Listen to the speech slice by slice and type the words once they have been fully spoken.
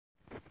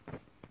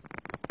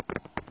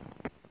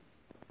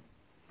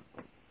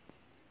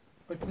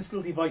this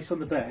little device on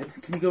the bed.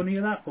 Can you go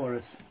near that for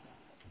us?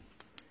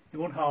 It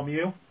won't harm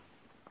you.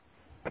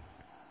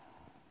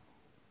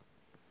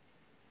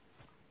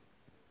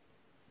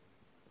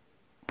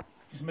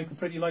 Just make the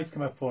pretty lights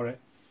come up for it.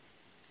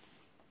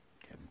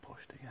 Getting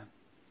pushed again.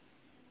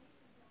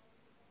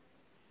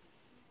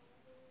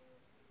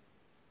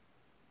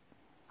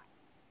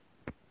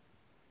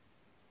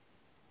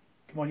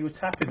 Come on, you were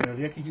tapping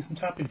earlier. Can you do some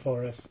tapping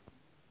for us?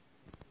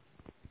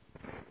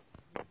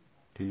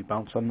 Can you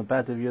bounce on the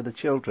bed of your other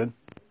children?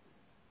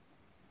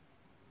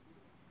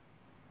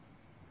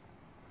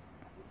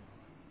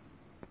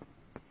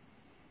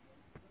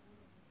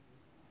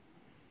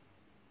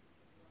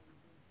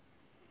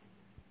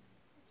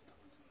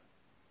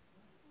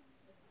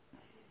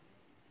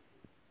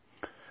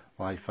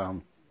 Well, I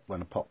found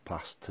when I popped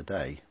past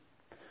today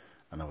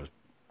and I was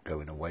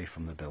going away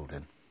from the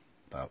building,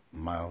 about a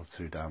mile or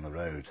two down the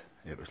road,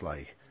 it was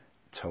like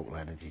total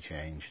energy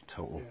change,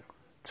 total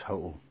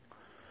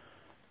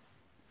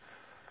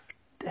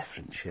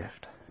different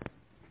shift.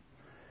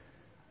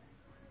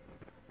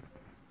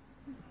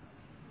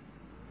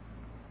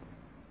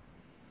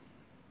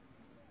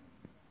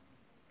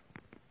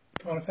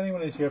 Come on, if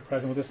anyone is here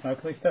present with us now,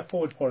 can they step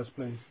forward for us,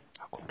 please?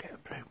 I'll go and get a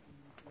broom.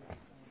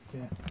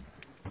 Yeah.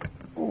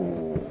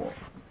 Oh,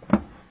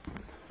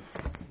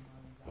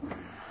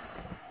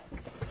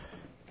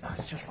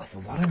 it's just like a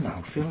worry now.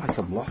 I feel like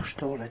I'm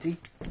lost already.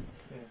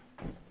 Yeah.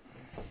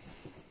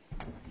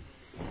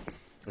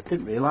 I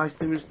didn't realise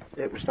it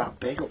was that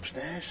big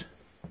upstairs.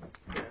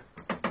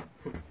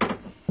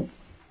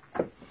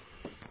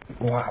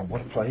 Wow,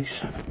 what a place.